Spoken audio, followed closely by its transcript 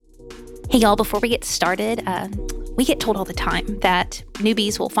Hey, y'all, before we get started, we get told all the time that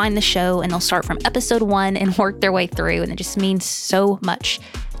newbies will find the show and they'll start from episode 1 and work their way through. And it just means so much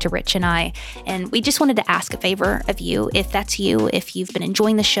to Rich and I. And we just wanted to ask a favor of you, if that's you, if you've been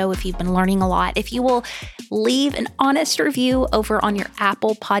enjoying the show, if you've been learning a lot, if you will leave an honest review over on your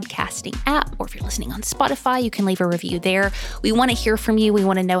Apple podcasting app, or if you're listening on Spotify, you can leave a review there. We want to hear from you. We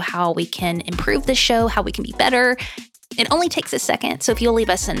want to know how we can improve the show, how we can be better. It only takes a second, so if you'll leave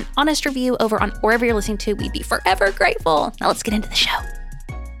us an honest review over on wherever you're listening to, we'd be forever grateful. Now let's get into the show.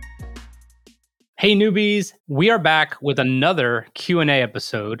 Hey newbies, we are back with another Q&A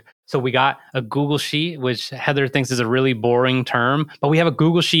episode. So we got a Google Sheet, which Heather thinks is a really boring term, but we have a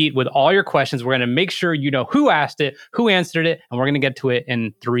Google Sheet with all your questions. We're going to make sure you know who asked it, who answered it, and we're going to get to it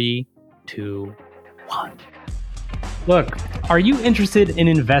in 3, 2, 1. Look, are you interested in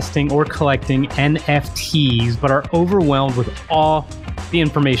investing or collecting NFTs but are overwhelmed with all the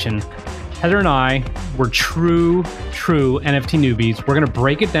information? Heather and I, we're true NFT newbies. We're going to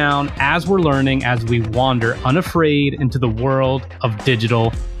break it down as we're learning, as we wander unafraid into the world of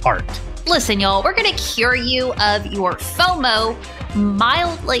digital art. Listen, y'all, we're going to cure you of your FOMO,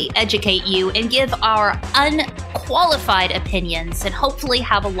 mildly educate you, and give our unqualified opinions, and hopefully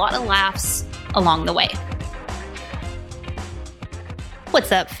have a lot of laughs along the way.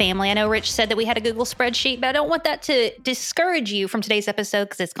 What's up, family? I know Rich said that we had a Google spreadsheet, but I don't want that to discourage you from today's episode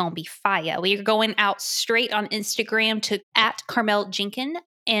because it's going to be fire. We are going out straight on Instagram to @CarmelJenkin,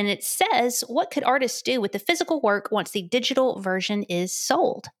 and it says, what could artists do with the physical work once the digital version is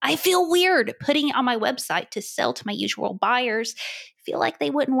sold? I feel weird putting it on my website to sell to my usual buyers. I feel like they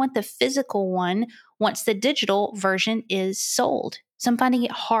wouldn't want the physical one once the digital version is sold. So I'm finding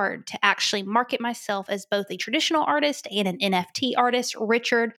it hard to actually market myself as both a traditional artist and an NFT artist.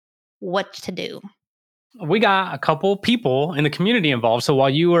 Richard, what to do? We got a couple people in the community involved. So while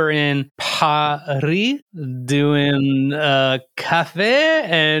you were in Paris doing cafe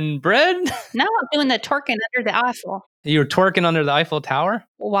and bread. No, I'm doing the twerking under the Eiffel. You were twerking under the Eiffel Tower?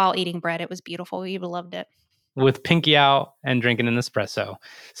 While eating bread. It was beautiful. You loved it. With Pinky out and drinking an espresso.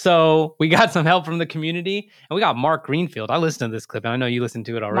 So we got some help from the community, and we got Mark Greenfield. I listened to this clip, and I know you listened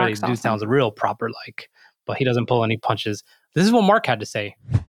to it already. Mark's Dude awesome. sounds real proper but he doesn't pull any punches. This is what Mark had to say.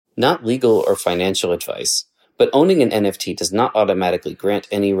 Not legal or financial advice, but owning an NFT does not automatically grant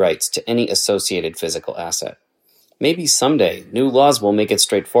any rights to any associated physical asset. Maybe someday, new laws will make it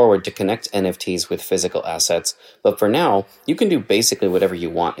straightforward to connect NFTs with physical assets, but for now, you can do basically whatever you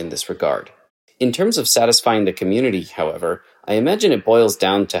want in this regard. In terms of satisfying the community, however, I imagine it boils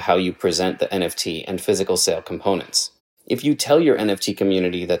down to how you present the NFT and physical sale components. If you tell your NFT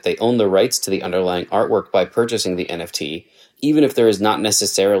community that they own the rights to the underlying artwork by purchasing the NFT, even if there is not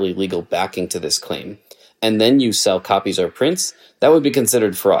necessarily legal backing to this claim, and then you sell copies or prints, that would be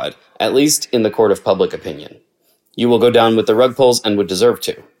considered fraud, at least in the court of public opinion. You will go down with the rug pulls and would deserve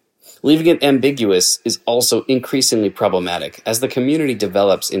to. Leaving it ambiguous is also increasingly problematic as the community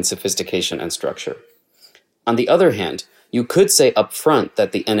develops in sophistication and structure. On the other hand, you could say upfront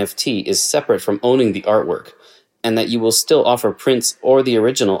that the NFT is separate from owning the artwork, and that you will still offer prints or the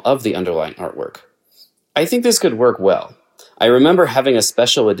original of the underlying artwork. I think this could work well. I remember having a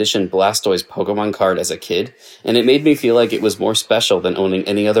special edition Blastoise Pokemon card as a kid, and it made me feel like it was more special than owning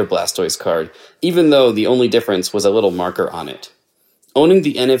any other Blastoise card, even though the only difference was a little marker on it. Owning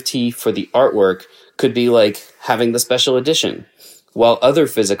the NFT for the artwork could be like having the special edition, while other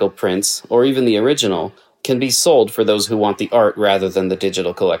physical prints, or even the original, can be sold for those who want the art rather than the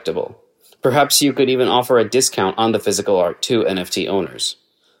digital collectible. Perhaps you could even offer a discount on the physical art to NFT owners.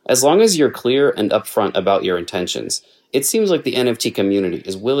 As long as you're clear and upfront about your intentions, it seems like the NFT community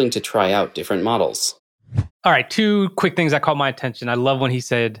is willing to try out different models. All right, 2 quick things that caught my attention. I love when he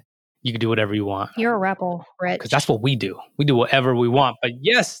said, you can do whatever you want. You're a rebel, Rich. Because that's what we do. We do whatever we want. But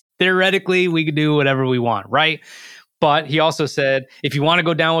yes, theoretically, we can do whatever we want, right? But he also said, if you want to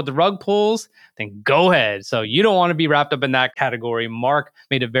go down with the rug pulls, then go ahead. So you don't want to be wrapped up in that category. Mark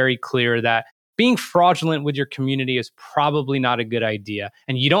made it very clear that being fraudulent with your community is probably not a good idea.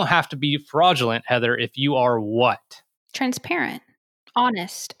 And you don't have to be fraudulent, Heather, if you are what? Transparent,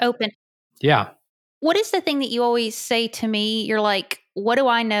 honest, open. Yeah. What is the thing that you always say to me? You're like, what do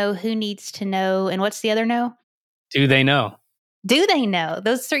I know? Who needs to know? And what's the other no? Do they know? Do they know?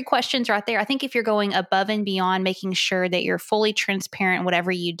 Those 3 questions right there. I think if you're going above and beyond, making sure that you're fully transparent in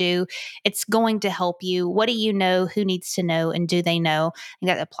whatever you do, it's going to help you. What do you know? Who needs to know? And do they know? And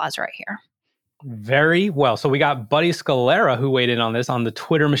that applies right here. Very well. So we got Buddy Scalera who weighed in on this on the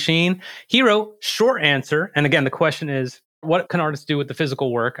Twitter machine. He wrote, short answer. And again, the question is, what can artists do with the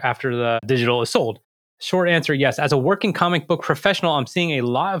physical work after the digital is sold? Short answer, yes. As a working comic book professional, I'm seeing a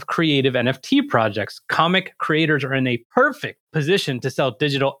lot of creative NFT projects. Comic creators are in a perfect position to sell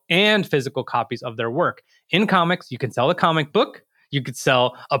digital and physical copies of their work. In comics, you can sell a comic book, you could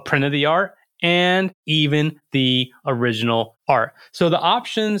sell a print of the art, and even the original art. So the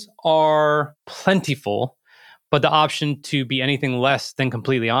options are plentiful, but the option to be anything less than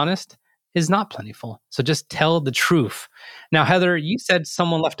completely honest is not plentiful. So just tell the truth. Now, Heather, you said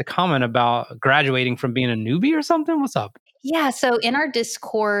someone left a comment about graduating from being a newbie or something. What's up? Yeah. So in our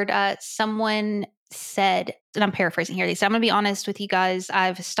Discord, someone said, and I'm paraphrasing here, they said, I'm going to be honest with you guys.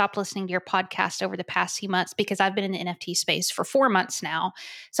 I've stopped listening to your podcast over the past few months because I've been in the NFT space for 4 months now.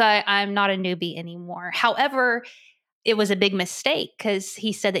 So I'm not a newbie anymore. However, it was a big mistake because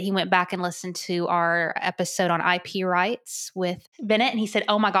he said that he went back and listened to our episode on IP rights with Bennett. And he said,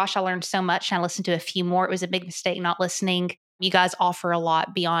 oh my gosh, I learned so much. And I listened to a few more. It was a big mistake not listening. You guys offer a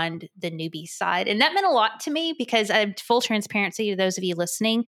lot beyond the newbie side. And that meant a lot to me because full transparency to those of you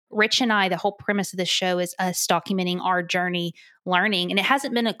listening. Rich and I, the whole premise of this show is us documenting our journey learning. And it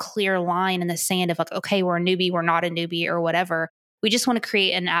hasn't been a clear line in the sand of like, okay, we're a newbie, we're not a newbie or whatever. We just want to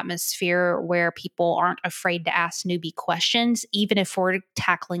create an atmosphere where people aren't afraid to ask newbie questions, even if we're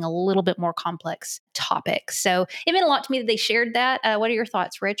tackling a little bit more complex topics. So it meant a lot to me that they shared that. What are your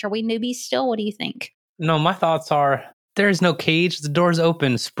thoughts, Rich? Are we newbies still? What do you think? No, my thoughts are there's no cage. The door's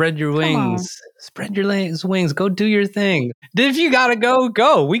open. Spread your wings. Spread your wings. Go do your thing. If you gotta go,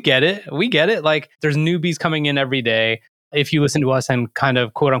 go. We get it. We get it. Like there's newbies coming in every day. If you listen to us and kind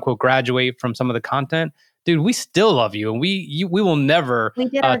of quote unquote graduate from some of the content, dude, we still love you. And we will never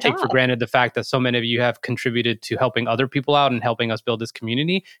take for granted the fact that so many of you have contributed to helping other people out and helping us build this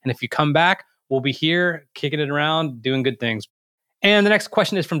community. And if you come back, we'll be here kicking it around, doing good things. And the next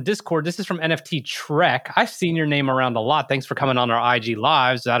question is from Discord. This is from NFT Trek. I've seen your name around a lot. Thanks for coming on our IG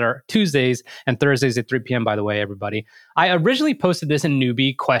lives that are Tuesdays and Thursdays at 3 p.m., by the way, everybody. I originally posted this in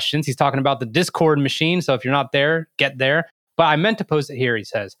newbie questions. He's talking about the Discord machine. So if you're not there, get there. But I meant to post it here. He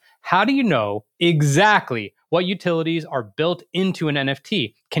says, how do you know exactly what utilities are built into an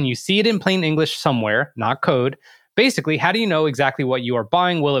NFT? Can you see it in plain English somewhere, not code? Basically, how do you know exactly what you are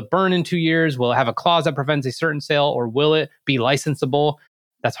buying? Will it burn in 2 years? Will it have a clause that prevents a certain sale? Or will it be licensable?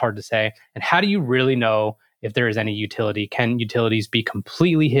 That's hard to say. And how do you really know if there is any utility? Can utilities be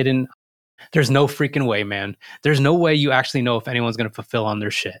completely hidden? There's no freaking way, man. There's no way you actually know if anyone's going to fulfill on their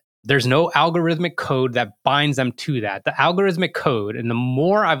shit. There's no algorithmic code that binds them to that. The algorithmic code, and the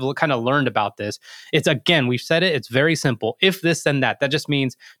more I've kind of learned about this, it's again, we've said it, it's very simple. If this, then that. That just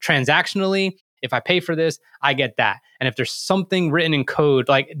means transactionally, if I pay for this, I get that. And if there's something written in code,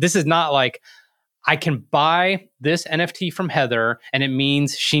 like this is not like I can buy this NFT from Heather and it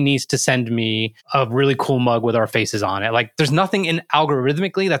means she needs to send me a really cool mug with our faces on it. Like there's nothing in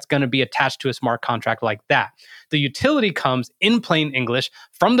algorithmically that's going to be attached to a smart contract like that. The utility comes in plain English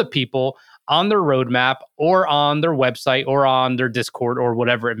from the people on their roadmap or on their website or on their Discord or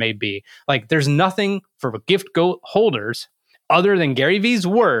whatever it may be. Like there's nothing for gift goat holders other than Gary Vee's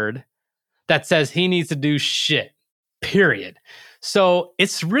word that says he needs to do shit, period. So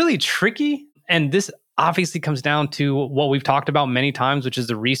it's really tricky. And this obviously comes down to what we've talked about many times, which is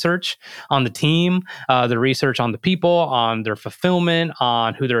the research on the team, the research on the people, on their fulfillment,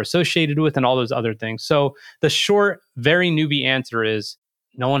 on who they're associated with, and all those other things. So the short, very newbie answer is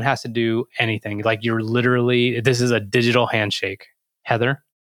no one has to do anything. Like you're literally, this is a digital handshake. Heather?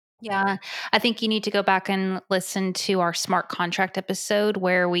 Yeah, I think you need to go back and listen to our smart contract episode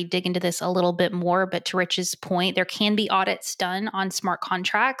where we dig into this a little bit more. But to Rich's point, there can be audits done on smart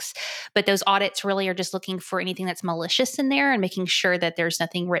contracts, but those audits really are just looking for anything that's malicious in there and making sure that there's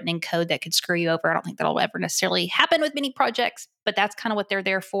nothing written in code that could screw you over. I don't think that'll ever necessarily happen with many projects, but that's kind of what they're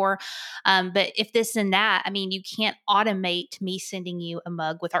there for. But if this and that, I mean, you can't automate me sending you a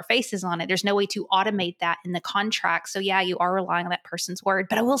mug with our faces on it. There's no way to automate that in the contract. So yeah, you are relying on that person's word.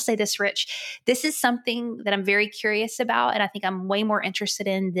 But I will say this, Rich, this is something that I'm very curious about. And I think I'm way more interested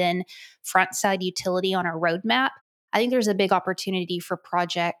in than front side utility on our roadmap. I think there's a big opportunity for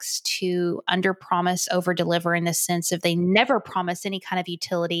projects to under promise, over deliver in the sense of they never promise any kind of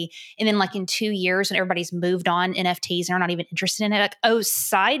utility. And then like in 2 years when everybody's moved on NFTs and are not even interested in it, like, oh,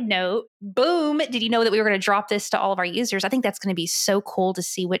 side note, boom, did you know that we were going to drop this to all of our users? I think that's going to be so cool to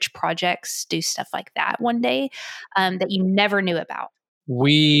see which projects do stuff like that one day that you never knew about.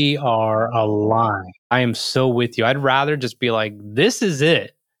 We are aligned. I am so with you. I'd rather just be like, this is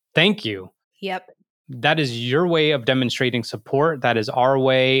it. Thank you. Yep. that is your way of demonstrating support. That is our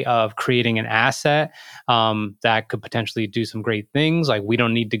way of creating an asset that could potentially do some great things. Like, we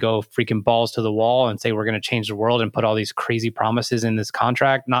don't need to go freaking balls to the wall and say we're going to change the world and put all these crazy promises in this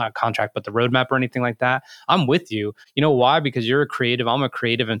contract, not a contract, but the roadmap or anything like that. I'm with you. You know why? Because you're a creative, I'm a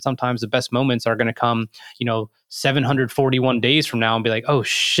creative. And sometimes the best moments are going to come, 741 days from now and be like, oh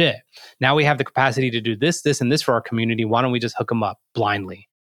shit, now we have the capacity to do this, this, and this for our community. Why don't we just hook them up blindly?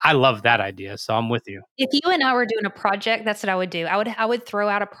 I love that idea. So I'm with you. If you and I were doing a project, that's what I would do. I would throw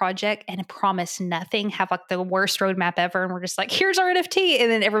out a project and promise nothing, have like the worst roadmap ever. And we're just like, here's our NFT.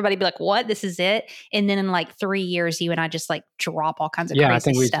 And then everybody be like, what? This is it. And then in like 3 years, you and I just like drop all kinds of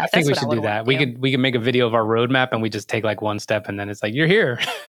crazy stuff. I think we should do that. We could make a video of our roadmap and we just take like one step and then it's like, you're here.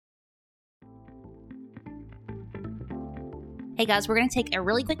 Hey guys, we're going to take a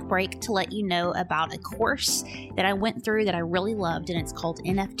really quick break to let you know about a course that I went through that I really loved, and it's called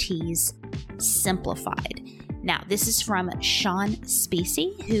NFTs Simplified. Now, this is from Sean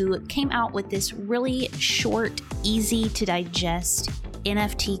Spacey, who came out with this really short, easy to digest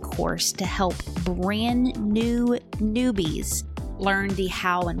NFT course to help brand new newbies learn the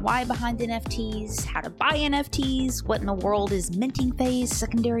how and why behind NFTs, how to buy NFTs, what in the world is minting phase,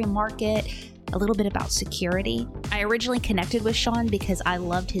 secondary market, a little bit about security. I originally connected with Sean because I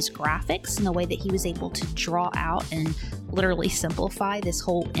loved his graphics and the way that he was able to draw out and literally simplify this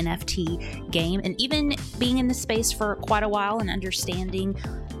whole NFT game. And even being in the space for quite a while and understanding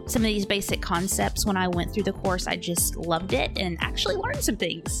some of these basic concepts when I went through the course, I just loved it and actually learned some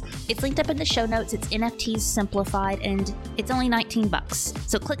things. It's linked up in the show notes. It's NFTs Simplified, and it's only $19.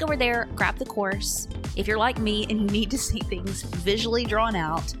 So click over there, grab the course. If you're like me and you need to see things visually drawn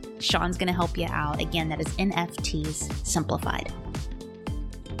out, Sean's going to help you out. Again, that is NFTs Simplified.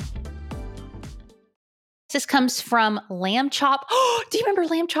 This comes from Lamb Chop. Do you remember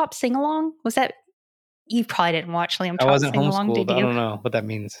Lamb Chop Sing Along? Was that, you probably didn't watch Lamb Chop Sing Along, did you? I don't know what that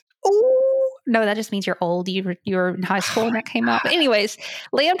means. Oh, no, that just means you're old. You were in high school when that came out. But anyways,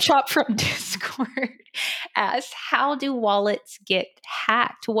 Lamb Chop from Discord asks, how do wallets get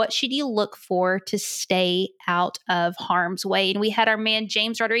hacked? What should you look for to stay out of harm's way? And we had our man,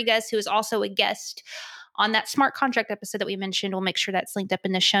 James Rodriguez, who is also a guest on that smart contract episode that we mentioned. We'll make sure that's linked up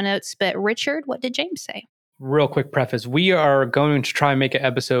in the show notes. But Richard, what did James say? Real quick preface. We are going to try and make an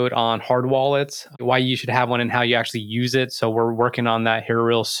episode on hard wallets, why you should have one and how you actually use it. So we're working on that here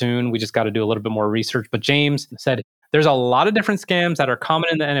real soon. We just got to do a little bit more research. But James said there's a lot of different scams that are common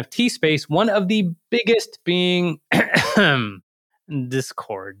in the NFT space. One of the biggest being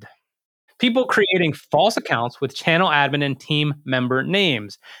Discord. People creating false accounts with channel admin and team member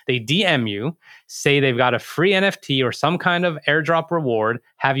names. They DM you, say they've got a free NFT or some kind of airdrop reward,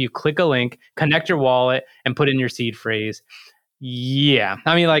 have you click a link, connect your wallet, and put in your seed phrase. Yeah.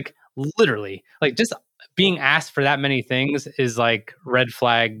 I mean, like, literally, like, just being asked for that many things is like red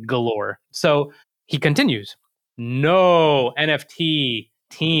flag galore. So he continues, no NFT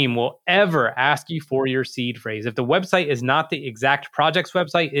team will ever ask you for your seed phrase. If the website is not the exact project's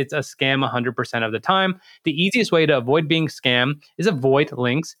website, it's a scam 100% of the time. The easiest way to avoid being scammed is avoid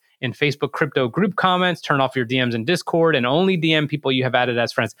links in Facebook crypto group comments, turn off your DMs in Discord, and only DM people you have added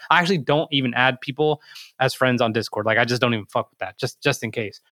as friends. I actually don't even add people as friends on Discord. Like, I just don't even fuck with that, just in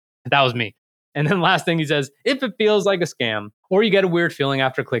case. That was me. And then last thing he says, if it feels like a scam or you get a weird feeling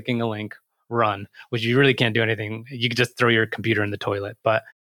after clicking a link, run, which you really can't do anything. You could just throw your computer in the toilet. But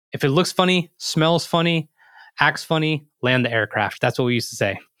if it looks funny, smells funny, acts funny, land the aircraft. That's what we used to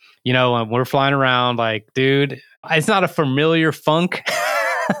say. When we're flying around, like, dude, it's not a familiar funk.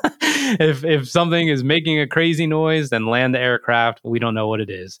 If something is making a crazy noise, then land the aircraft. We don't know what it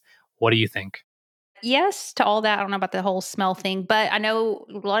is. What do you think? Yes to all that. I don't know about the whole smell thing, but I know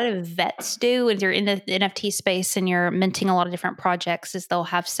a lot of vets do. If you're in the NFT space and you're minting a lot of different projects, is they'll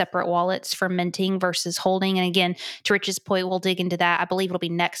have separate wallets for minting versus holding. And again, to Rich's point, we'll dig into that. I believe it'll be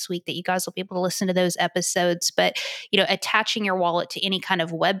next week that you guys will be able to listen to those episodes. But, attaching your wallet to any kind of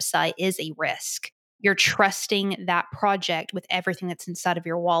website is a risk. You're trusting that project with everything that's inside of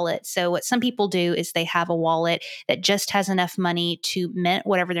your wallet. So what some people do is they have a wallet that just has enough money to mint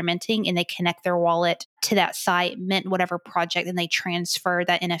whatever they're minting, and they connect their wallet to that site, mint whatever project, and they transfer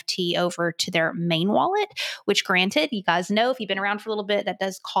that NFT over to their main wallet, which granted, you guys know if you've been around for a little bit, that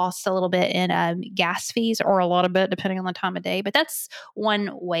does cost a little bit in gas fees, or a lot of bit depending on the time of day. But that's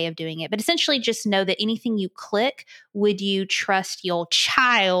one way of doing it. But essentially just know that anything you click, would you trust your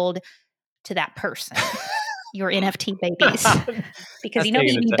child to that person, your NFT babies? Because you've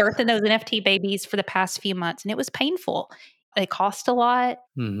been birthing those NFT babies for the past few months, and it was painful. They cost a lot.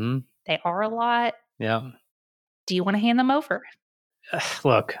 Mm-hmm. They are a lot. Yeah. Do you want to hand them over?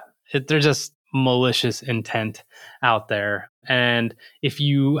 Look, they're just malicious intent out there. And if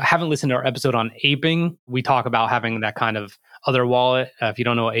you haven't listened to our episode on aping, we talk about having that kind of other wallet. If you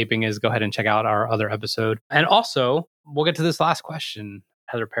don't know what aping is, go ahead and check out our other episode. And also, we'll get to this last question,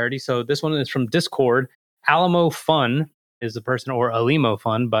 Heather Parody. So this one is from Discord. Alamo Fun is the person, or Alimo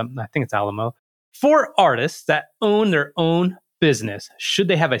Fun, but I think it's Alamo. For artists that own their own business, should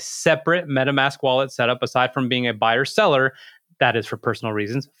they have a separate MetaMask wallet set up aside from being a buyer-seller? That is for personal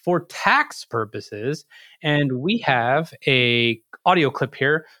reasons, for tax purposes. And we have a audio clip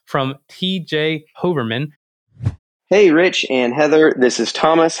here from TJ Hoverman. Hey, Rich and Heather, this is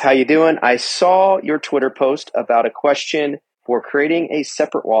Thomas. How you doing? I saw your Twitter post about a question for creating a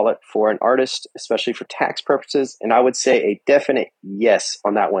separate wallet for an artist, especially for tax purposes. And I would say a definite yes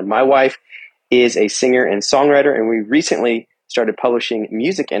on that one. My wife is a singer and songwriter, and we recently started publishing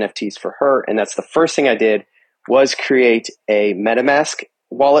music NFTs for her. And that's the first thing I did, was create a MetaMask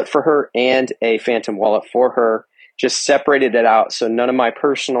wallet for her and a Phantom wallet for her. Just separated it out so none of my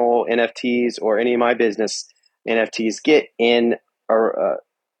personal NFTs or any of my business NFTs get in or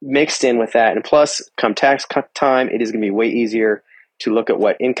mixed in with that. And plus, come tax time, it is going to be way easier to look at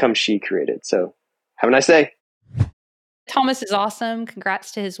what income she created. So have a nice day. Thomas is awesome.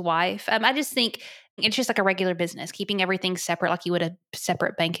 Congrats to his wife. I just think it's just like a regular business, keeping everything separate like you would a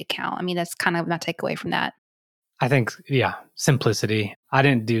separate bank account. I mean, that's kind of my takeaway from that. I think, simplicity. I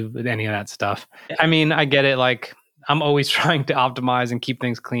didn't do any of that stuff. I mean, I get it. Like, I'm always trying to optimize and keep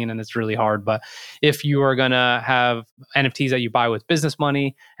things clean, and it's really hard. But if you are going to have NFTs that you buy with business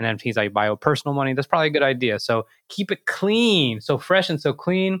money and NFTs that you buy with personal money, that's probably a good idea. So keep it clean, so fresh and so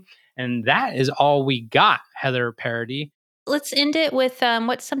clean. And that is all we got, Heather Parody. Let's end it with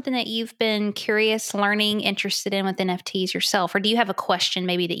what's something that you've been curious, learning, interested in with NFTs yourself? Or do you have a question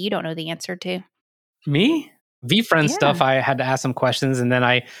maybe that you don't know the answer to? Me? VeeFriends stuff, I had to ask some questions, and then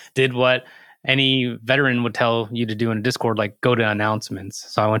I did what any veteran would tell you to do in a Discord, like go to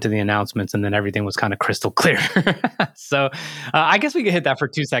announcements. So I went to the announcements, and then everything was kind of crystal clear. So I guess we could hit that for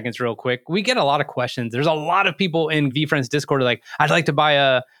 2 seconds real quick. We get a lot of questions. There's a lot of people in VeeFriends Discord like, I'd like to buy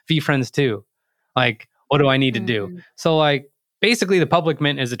a VeeFriends too. Like, what do I need to do? So like, basically the public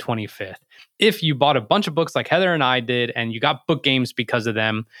mint is the 25th. If you bought a bunch of books like Heather and I did, and you got book games because of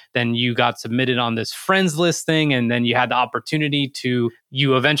them, then you got submitted on this friends list thing. And then you had the opportunity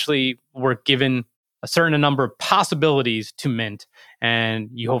you eventually were given a certain number of possibilities to mint, and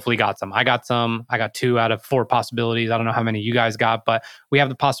you hopefully got some. I got some. I got 2 out of 4 possibilities. I don't know how many you guys got, but we have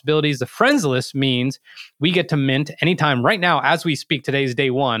the possibilities. The friends list means we get to mint anytime right now as we speak. Today's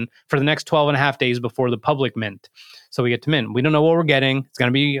day 1 for the next 12 and a half days before the public mint. So we get to mint. We don't know what we're getting. It's going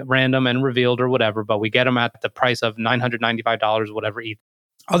to be random and revealed or whatever, but we get them at the price of $995, whatever each.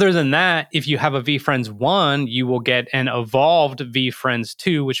 Other than that, if you have a VeeFriends 1, you will get an evolved VeeFriends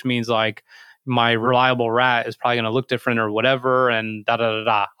 2, which means like my reliable rat is probably going to look different or whatever, and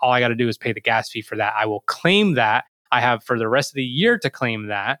da-da-da-da. All I got to do is pay the gas fee for that. I will claim that. I have for the rest of the year to claim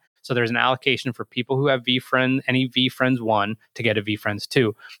that. So there's an allocation for people who have any VeeFriends 1 to get a VeeFriends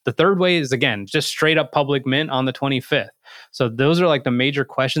 2. The third way is, again, just straight up public mint on the 25th. So those are like the major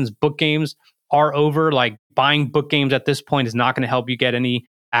questions. Book games are over. Like buying book games at this point is not going to help you get any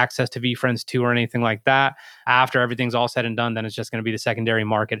access to VeeFriends 2 or anything like that. After everything's all said and done, then it's just going to be the secondary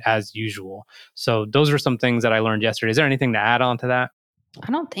market as usual. So those are some things that I learned yesterday. Is there anything to add on to that? I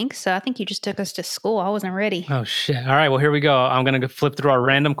don't think so. I think you just took us to school. I wasn't ready. Oh, shit. All right. Well, here we go. I'm going to flip through our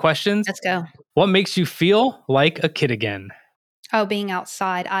random questions. Let's go. What makes you feel like a kid again? Oh, being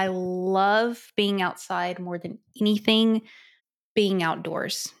outside. I love being outside more than anything. Being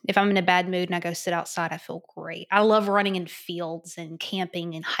outdoors. If I'm in a bad mood and I go sit outside, I feel great. I love running in fields and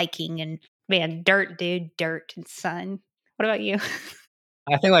camping and hiking and, man, dirt, dude, dirt and sun. What about you?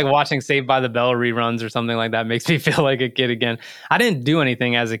 I think like watching Saved by the Bell reruns or something like that makes me feel like a kid again. I didn't do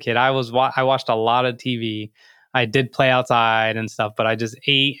anything as a kid. I watched a lot of TV. I did play outside and stuff, but I just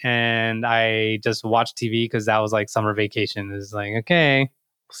ate and I just watched TV because that was like summer vacation. It's like, okay,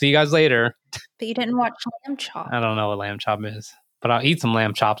 see you guys later. But you didn't watch Lamb Chop. I don't know what lamb chop is, but I'll eat some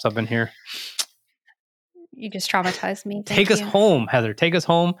lamb chops up in here. You just traumatized me. Take us home, Heather. Take us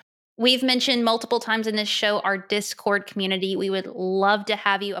home. We've mentioned multiple times in this show our Discord community. We would love to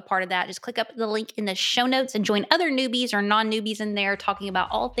have you a part of that. Just click up the link in the show notes and join other newbies or non-newbies in there talking about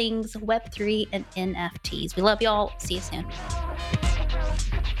all things Web3 and NFTs. We love y'all. See you soon.